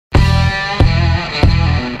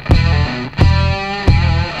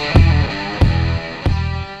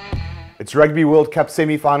It's Rugby World Cup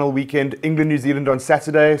semi-final weekend. England, New Zealand on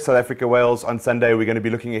Saturday, South Africa, Wales on Sunday. We're going to be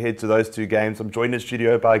looking ahead to those two games. I'm joined in the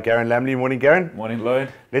studio by Garrin Lambley. Morning, Garrin. Morning, Lloyd.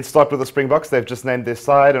 Let's start with the Springboks. They've just named their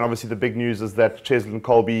side, and obviously the big news is that Cheslin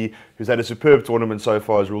Kolbe, who's had a superb tournament so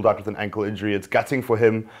far, is ruled out with an ankle injury. It's gutting for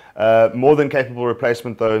him. More than capable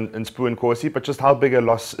replacement, though, in Spoo and Corsi, but just how big a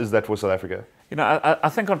loss is that for South Africa? You know, I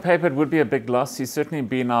think on paper it would be a big loss. He's certainly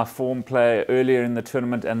been our form player earlier in the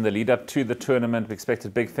tournament and the lead up to the tournament. We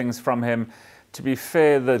expected big things from him. To be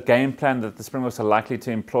fair, the game plan that the Springboks are likely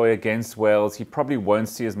to employ against Wales, he probably won't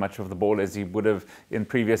see as much of the ball as he would have in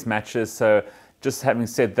previous matches. So just having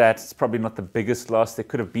said that, it's probably not the biggest loss. There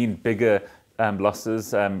could have been bigger losses,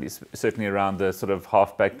 certainly around the sort of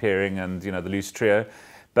half-back pairing and, you know, the loose trio.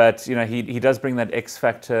 But, you know, he does bring that X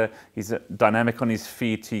factor. He's dynamic on his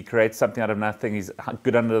feet. He creates something out of nothing. He's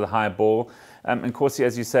good under the high ball. And Corsi,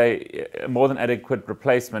 as you say, more than adequate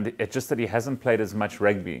replacement. It's just that he hasn't played as much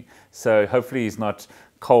rugby. So hopefully he's not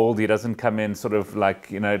cold. He doesn't come in sort of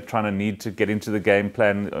like, you know, trying to need to get into the game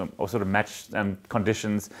plan or sort of match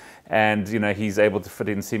conditions. And, you know, he's able to fit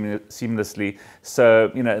in seamlessly.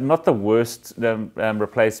 So, you know, not the worst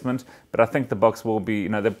replacement, but I think the Boks will be, you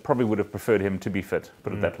know, they probably would have preferred him to be fit,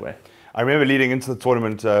 put it that way. I remember leading into the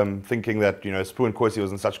tournament thinking that, you know, Spoo and Corsi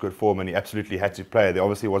was in such good form and he absolutely had to play. There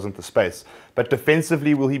obviously wasn't the space. But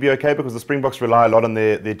defensively, will he be okay? Because the Springboks rely a lot on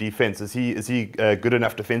their defence. Is he good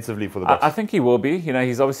enough defensively for the Boks? I think he will be. You know,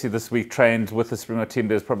 he's obviously this week trained with the Springbok team.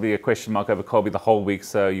 There's probably a question mark over Kolbe the whole week,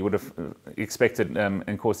 so you would have expected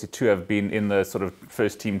Nkosi to have been in the sort of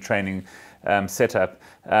first team training setup.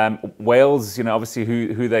 Wales, you know, obviously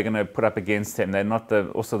who they're going to put up against him. They're not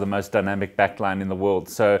also the most dynamic backline in the world.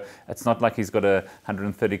 So it's not like he's got a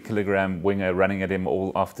 130 kilogram winger running at him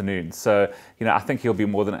all afternoon. So, you know, I think he'll be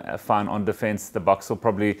more than fine on defence. The Boks will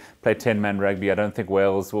probably play 10-man rugby. I don't think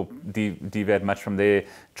Wales will deviate much from their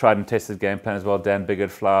tried and tested game plan as well. Dan Biggert,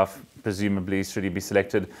 Flav, presumably, should he be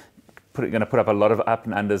selected, going to put up a lot of up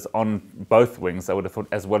and unders on both wings, I would have thought,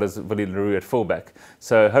 as well as Willie Leroux at fullback.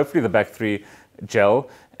 So hopefully the back three gel.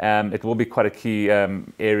 It will be quite a key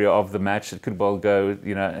area of the match. It could well go,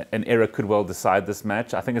 you know, an error could well decide this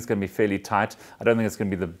match. I think it's going to be fairly tight. I don't think it's going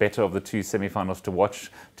to be the better of the two semi-finals to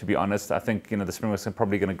watch, to be honest. I think, you know, the Springboks are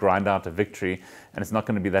probably going to grind out a victory, and it's not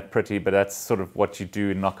going to be that pretty, but that's sort of what you do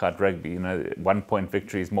in knockout rugby. You know, 1 point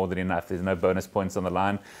victory is more than enough. There's no bonus points on the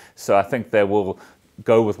line. So I think they will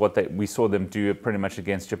go with what we saw them do pretty much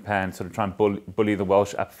against Japan, sort of try and bully the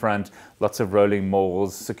Welsh up front, lots of rolling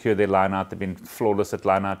mauls, secure their line-out. They've been flawless at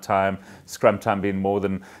line-out time, scrum time being more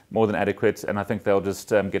than adequate, and I think they'll just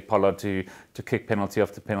get Pollard to kick penalty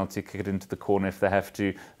after penalty, kick it into the corner if they have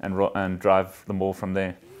to, and drive the maul from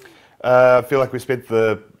there. I feel like we spent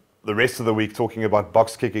the rest of the week talking about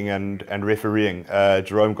box kicking and refereeing.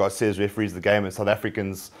 Jerome Garces referees the game, and South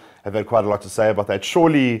Africans have had quite a lot to say about that.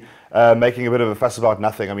 Surely making a bit of a fuss about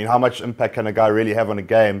nothing. I mean, how much impact can a guy really have on a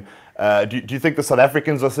game? Do you think the South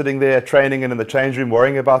Africans are sitting there training and in the change room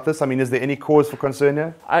worrying about this? I mean, is there any cause for concern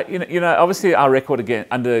here? You know, obviously our record again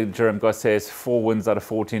under Jerome Garces, 4 wins out of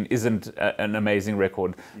 14, isn't an amazing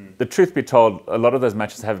record. The truth be told, a lot of those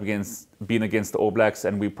matches have been against the All Blacks,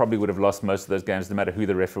 and we probably would have lost most of those games no matter who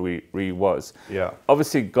the referee was. Yeah.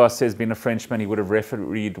 Obviously, Garces being a Frenchman, he would have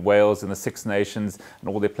refereed Wales in the Six Nations and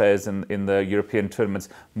all their players in the European tournaments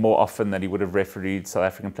more often than he would have refereed South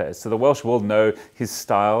African players. So the Welsh will know his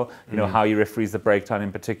style, you know, how he referees the breakdown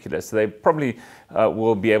in particular. So they probably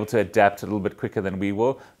will be able to adapt a little bit quicker than we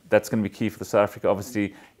will. That's going to be key for the South Africa,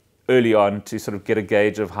 obviously, early on, to sort of get a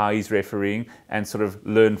gauge of how he's refereeing and sort of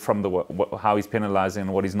learn from how he's penalising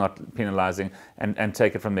and what he's not penalising, and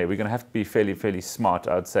take it from there. We're going to have to be fairly smart,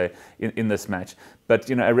 I would say, in this match. But,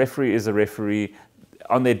 you know, a referee is a referee.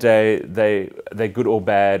 On their day, they're good or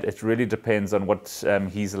bad. It really depends on what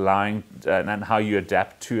he's allowing and how you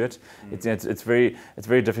adapt to it. It's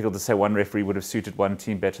very difficult to say one referee would have suited one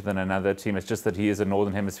team better than another team. It's just that he is a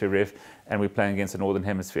Northern Hemisphere ref, and we're playing against a Northern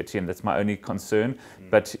Hemisphere team. That's my only concern.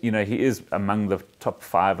 But, you know, he is among the top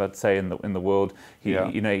 5, I'd say, in the world.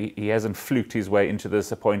 You know, he hasn't fluked his way into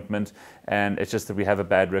this appointment, and it's just that we have a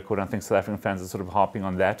bad record. I think South African fans are sort of harping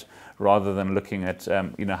on that rather than looking at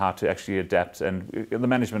you know, how to actually adapt. And the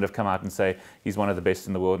management have come out and say he's one of the best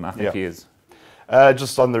in the world, and I think he is.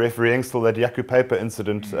 Just on the refereeing, still that Yaku Paper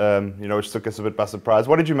incident, you know, which took us a bit by surprise.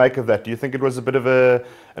 What did you make of that? Do you think it was a bit of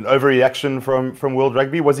an overreaction from World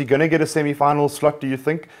Rugby? Was he going to get a semi-final slot, do you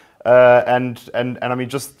think? And I mean,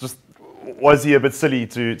 just was he a bit silly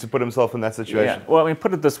to put himself in that situation? Yeah. Well, I mean,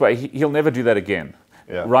 put it this way, he'll never do that again.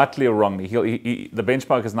 rightly or wrongly. The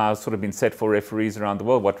benchmark has now sort of been set for referees around the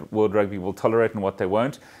world, what World Rugby will tolerate and what they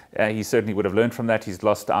won't. He certainly would have learned from that. He's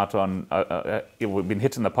lost out on, been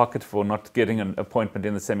hit in the pocket for not getting an appointment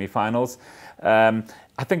in the semi-finals.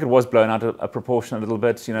 I think it was blown out of proportion a little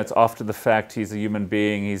bit. It's after the fact. He's a human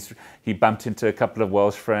being. He bumped into a couple of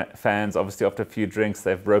Welsh fans, obviously after a few drinks.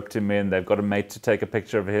 They've roped him in. They've got a mate to take a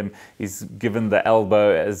picture of him. He's given the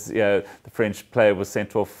elbow as the French player was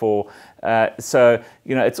sent off for. So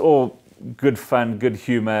it's all good fun, good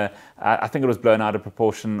humour. I think it was blown out of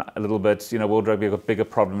proportion a little bit. World Rugby have got bigger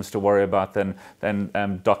problems to worry about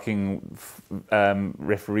than docking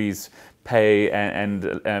referees' pay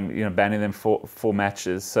and banning them for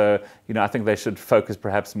matches. So I think they should focus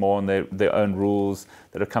perhaps more on their own rules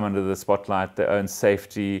that have come under the spotlight, their own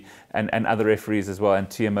safety, and other referees as well, and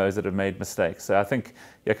TMOs that have made mistakes. So I think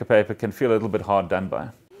Yakapepa can feel a little bit hard done by.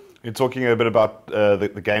 You're talking a bit about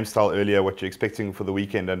the game style earlier, what you're expecting for the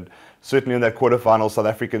weekend, and certainly in that quarterfinal, South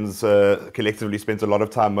Africans collectively spent a lot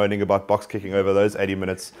of time moaning about box kicking over those 80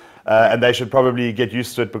 minutes, and they should probably get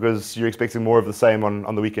used to it because you're expecting more of the same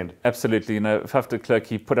on the weekend. Absolutely. Faf de Klerk,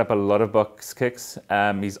 he put up a lot of box kicks.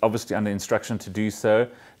 He's obviously under instruction to do so.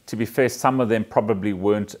 To be fair, some of them probably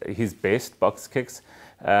weren't his best box kicks.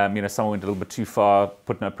 Some went a little bit too far,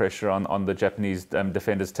 put no pressure on the Japanese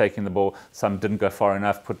defenders taking the ball. Some didn't go far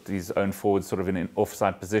enough, put his own forwards sort of in an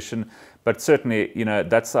offside position. But certainly,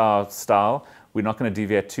 that's our style. We're not going to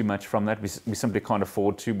deviate too much from that. We simply can't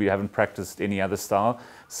afford to. We haven't practiced any other style.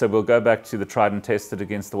 So we'll go back to the tried and tested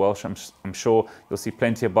against the Welsh. I'm sure you'll see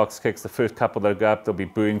plenty of box kicks. The first couple that go up, there'll be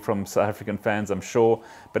booing from South African fans, I'm sure.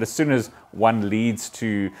 But as soon as one leads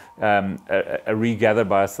to a regather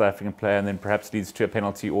by a South African player and then perhaps leads to a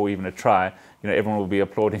penalty or even a try, everyone will be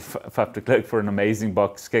applauding Faf de Klerk for an amazing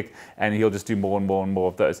box kick, and he'll just do more and more and more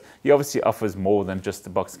of those. He obviously offers more than just the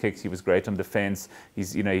box kicks. He was great on defence.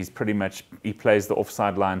 He's pretty much, he plays the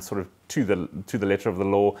offside line sort of to the letter of the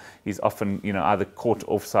law. He's often either caught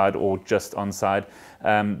offside or just onside.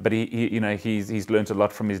 But he's learnt a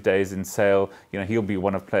lot from his days in Sale. He'll be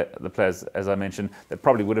one of the players, as I mentioned, that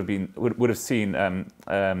probably would have seen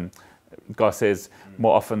Garces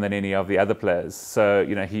more often than any of the other players. So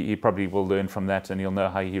he probably will learn from that, and he'll know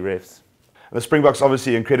how he refs. The Springboks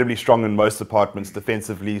obviously incredibly strong in most departments,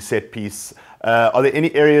 defensively, set piece. Are there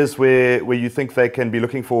any areas where you think they can be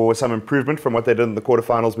looking for some improvement from what they did in the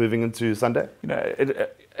quarterfinals moving into Sunday?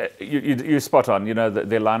 You're spot on.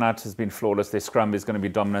 Their line-out has been flawless. Their scrum is going to be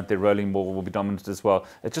dominant. Their rolling ball will be dominant as well.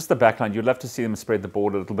 It's just the backline. You'd love to see them spread the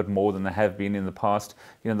ball a little bit more than they have been in the past.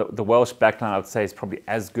 The Welsh backline, I would say, is probably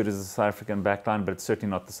as good as the South African backline, but it's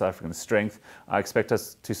certainly not the South African strength. I expect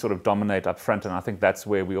us to sort of dominate up front, and I think that's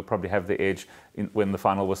where we'll probably have the edge when the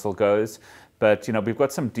final whistle goes. But we've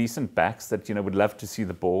got some decent backs that would love to see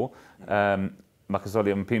the ball.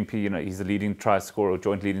 Makazole Mpimpi, he's the leading try scorer, or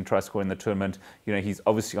joint leading try scorer in the tournament. He's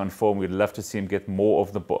obviously on form. We'd love to see him get more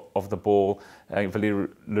of the ball. Valeri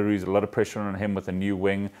Leroux's a lot of pressure on him with a new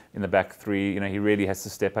wing in the back three. He really has to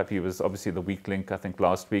step up. He was obviously the weak link, I think,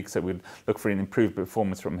 last week. So we'd look for an improved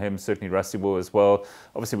performance from him. Certainly Rusty will as well.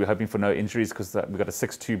 Obviously, we're hoping for no injuries because we've got a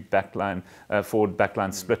 6-2 backline, forward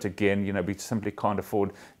backline split again. We simply can't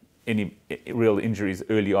afford any real injuries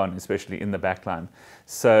early on, especially in the back line.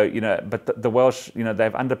 So, but the Welsh,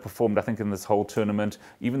 they've underperformed, I think, in this whole tournament,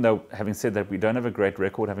 even though, having said that, we don't have a great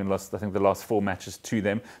record, having lost, I think, the last 4 matches to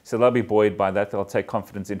them. So they'll be buoyed by that. They'll take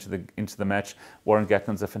confidence into the match. Warren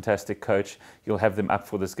Gatland's a fantastic coach. You'll have them up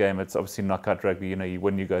for this game. It's obviously knockout rugby. You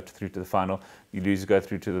win, you go through to the final. You lose, you go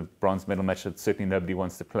through to the bronze medal match that certainly nobody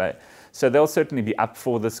wants to play. So they'll certainly be up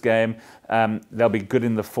for this game. They'll be good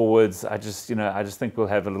in the forwards. I just think we'll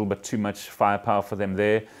have a little bit too much firepower for them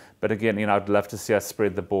there. But again, I'd love to see us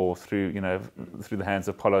spread the ball through the hands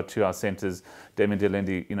of Polo to our centres. Damien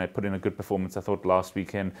Delendi, put in a good performance, I thought, last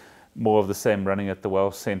weekend. More of the same running at the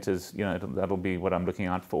Welsh centres. That'll be what I'm looking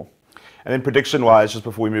out for. And then prediction-wise, just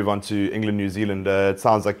before we move on to England, New Zealand, it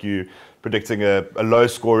sounds like you predicting a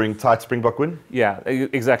low-scoring, tight Springbok win? Yeah,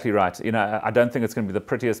 exactly right. I don't think it's going to be the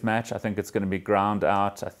prettiest match. I think it's going to be ground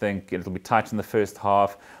out. I think it'll be tight in the first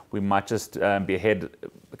half. We might just be ahead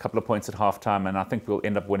a couple of points at half-time, and I think we'll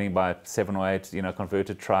end up winning by 7 or 8.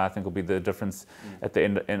 Converted try, I think, will be the difference at the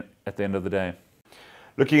end of the day.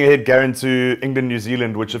 Looking ahead, Garrin, to England, New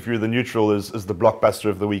Zealand, which, if you're the neutral, is the blockbuster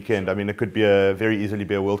of the weekend. I mean, it could be very easily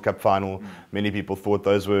be a World Cup final. Many people thought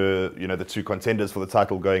those were, the 2 contenders for the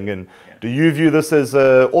title going in. Yeah. Do you view this as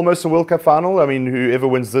almost a World Cup final? I mean, whoever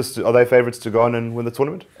wins this, are they favourites to go on and win the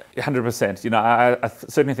tournament? 100%. I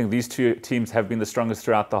certainly think these 2 teams have been the strongest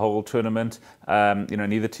throughout the whole tournament.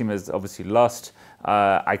 Neither team has obviously lost.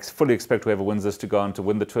 I fully expect whoever wins this to go on to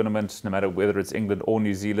win the tournament, no matter whether it's England or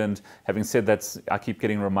New Zealand. Having said that, I keep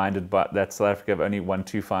getting reminded that South Africa have only won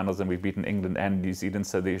 2 finals and we've beaten England and New Zealand,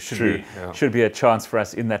 so there should be a chance for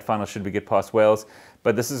us in that final should we get past Wales.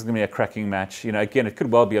 But this is going to be a cracking match. Again, it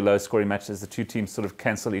could well be a low-scoring match as the two teams sort of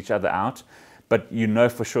cancel each other out. But you know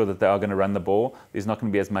for sure that they are going to run the ball. There's not going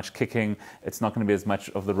to be as much kicking. It's not going to be as much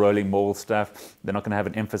of the rolling maul stuff. They're not going to have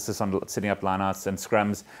an emphasis on setting up lineouts and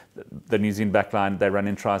scrums. The New Zealand backline, they run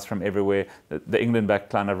in tries from everywhere. The England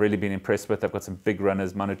backline I've really been impressed with. They've got some big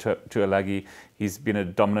runners. Manu Tuilagi, he's been a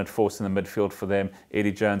dominant force in the midfield for them.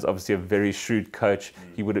 Eddie Jones, obviously a very shrewd coach.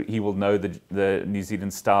 He will know the New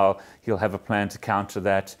Zealand style. He'll have a plan to counter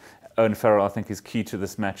that. Owen Farrell, I think, is key to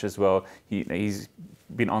this match as well. He's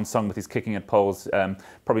been on song with his kicking at poles,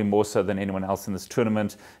 probably more so than anyone else in this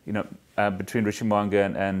tournament. Between Richie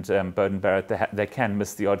Mwanga and Bowden Barrett, they can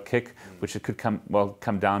miss the odd kick, which it could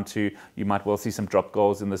come down to. You might well see some drop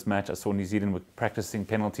goals in this match. I saw New Zealand were practicing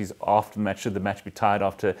penalties after the match, should the match be tied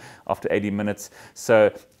after 80 minutes.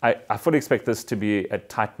 So I fully expect this to be a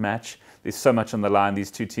tight match. There's so much on the line.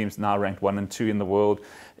 These two teams now ranked 1 and 2 in the world.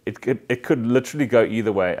 It could literally go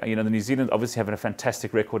either way. The New Zealand obviously having a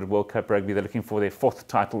fantastic record at World Cup Rugby. They're looking for their 4th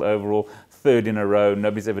title overall, 3rd in a row.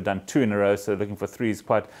 Nobody's ever done 2 in a row, so looking for 3 is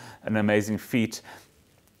quite an amazing feat.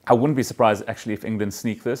 I wouldn't be surprised actually if England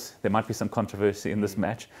sneak this. There might be some controversy in this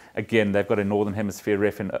match. Again, they've got a Northern Hemisphere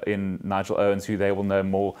ref in Nigel Owens, who they will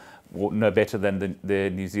know better than their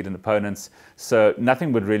New Zealand opponents. So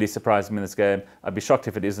nothing would really surprise me in this game. I'd be shocked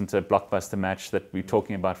if it isn't a blockbuster match that we're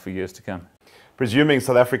talking about for years to come. Presuming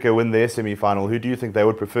South Africa win their semi-final, who do you think they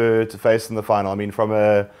would prefer to face in the final? I mean, from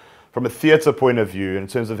a theatre point of view, in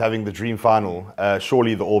terms of having the dream final,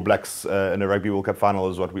 surely the All Blacks in a Rugby World Cup final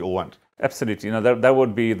is what we all want. Absolutely. That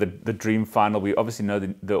would be the dream final. We obviously know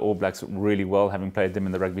the All Blacks really well, having played them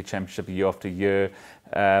in the Rugby Championship year after year.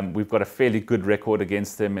 We've got a fairly good record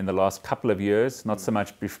against them in the last couple of years, not so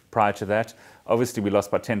much prior to that. Obviously, we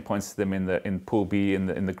lost by 10 points to them in Pool B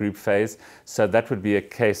in the group phase. So that would be a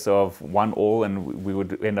case of 1-1, and we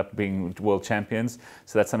would end up being world champions.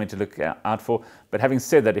 So that's something to look out for. But having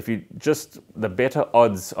said that, if you just the better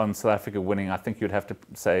odds on South Africa winning, I think you'd have to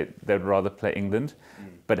say they'd rather play England.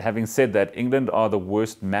 But having said that, England are the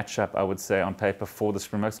worst matchup, I would say, on paper for the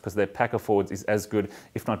Springboks, because their pack of forwards is as good,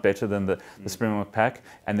 if not better, than the Springbok pack.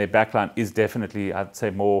 And their backline is definitely, I'd say,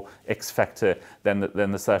 more X-factor than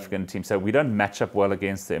the South African team. So we don't match up well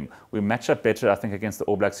against them. We match up better, I think, against the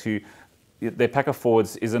All Blacks, who their pack of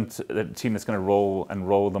forwards isn't a team that's going to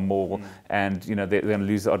roll the maul, and they're going to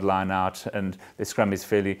lose the odd line out, and their scrum is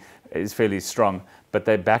fairly strong. But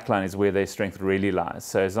their backline is where their strength really lies.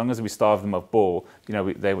 So as long as we starve them of ball,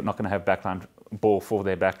 they're not going to have backline ball for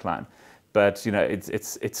their backline. But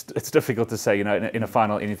it's difficult to say. In a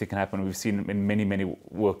final, anything can happen. We've seen in many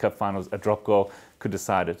World Cup finals a drop goal could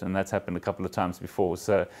decide it, and that's happened a couple of times before.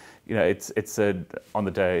 So on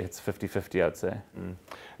the day it's 50-50, I'd say. And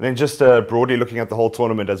then just broadly looking at the whole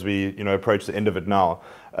tournament as we approach the end of it now,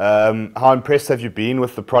 how impressed have you been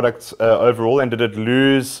with the product overall, and did it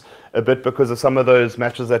lose a bit because of some of those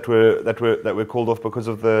matches that were called off because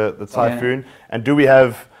of the typhoon? Yeah. And do we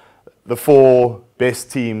have the 4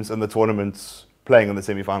 best teams in the tournament playing in the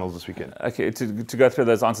semi-finals this weekend? Okay, to go through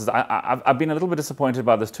those answers, I've been a little bit disappointed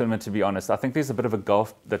by this tournament, to be honest. I think there's a bit of a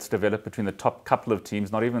gulf that's developed between the top couple of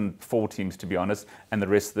teams, not even 4 teams, to be honest, and the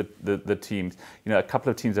rest of the teams. A couple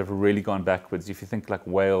of teams have really gone backwards. If you think like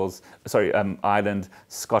Ireland,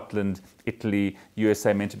 Scotland, Italy,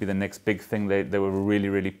 USA meant to be the next big thing. They were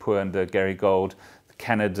really poor under Gary Gold.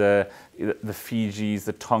 Canada, the Fijis,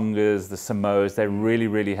 the Tongas, the Samoas, they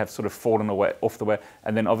really have sort of fallen off the way.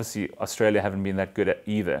 And then obviously Australia haven't been that good at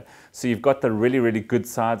either. So you've got the really good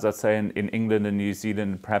sides, I'd say, in England and New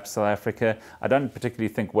Zealand, perhaps South Africa. I don't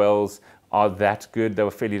particularly think Wales are that good. They were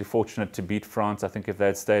fairly fortunate to beat France. I think if they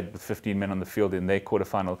had stayed with 15 men on the field in their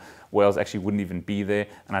quarterfinal, Wales actually wouldn't even be there.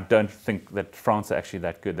 And I don't think that France are actually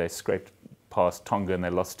that good. They scraped past Tonga and they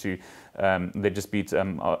lost to, they just beat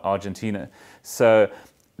Argentina. So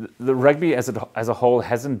the rugby as a whole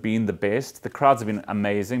hasn't been the best. The crowds have been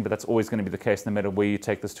amazing, but that's always going to be the case no matter where you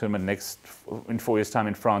take this tournament. In 4 years' time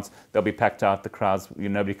in France, they'll be packed out, the crowds.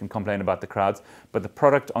 Nobody can complain about the crowds. But the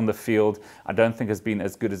product on the field, I don't think has been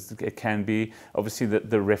as good as it can be. Obviously,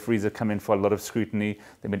 the referees have come in for a lot of scrutiny.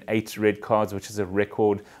 There have been 8 red cards, which is a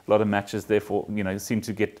record. A lot of matches, therefore, seem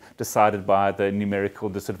to get decided by the numerical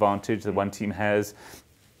disadvantage that one team has.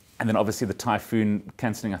 And then obviously the typhoon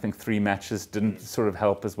cancelling, I think, 3 matches didn't sort of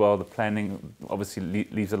help as well. The planning obviously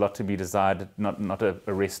leaves a lot to be desired, not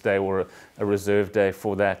a rest day or a reserve day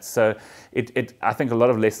for that. So I think a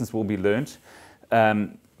lot of lessons will be learnt.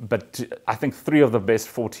 But I think 3 of the best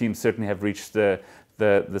 4 teams certainly have reached the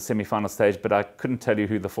semi-final stage, but I couldn't tell you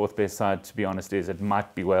who the 4th best side, to be honest, is. It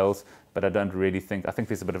might be Wales, but I don't really think. I think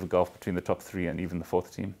there's a bit of a gulf between the top 3 and even the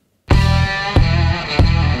 4th team.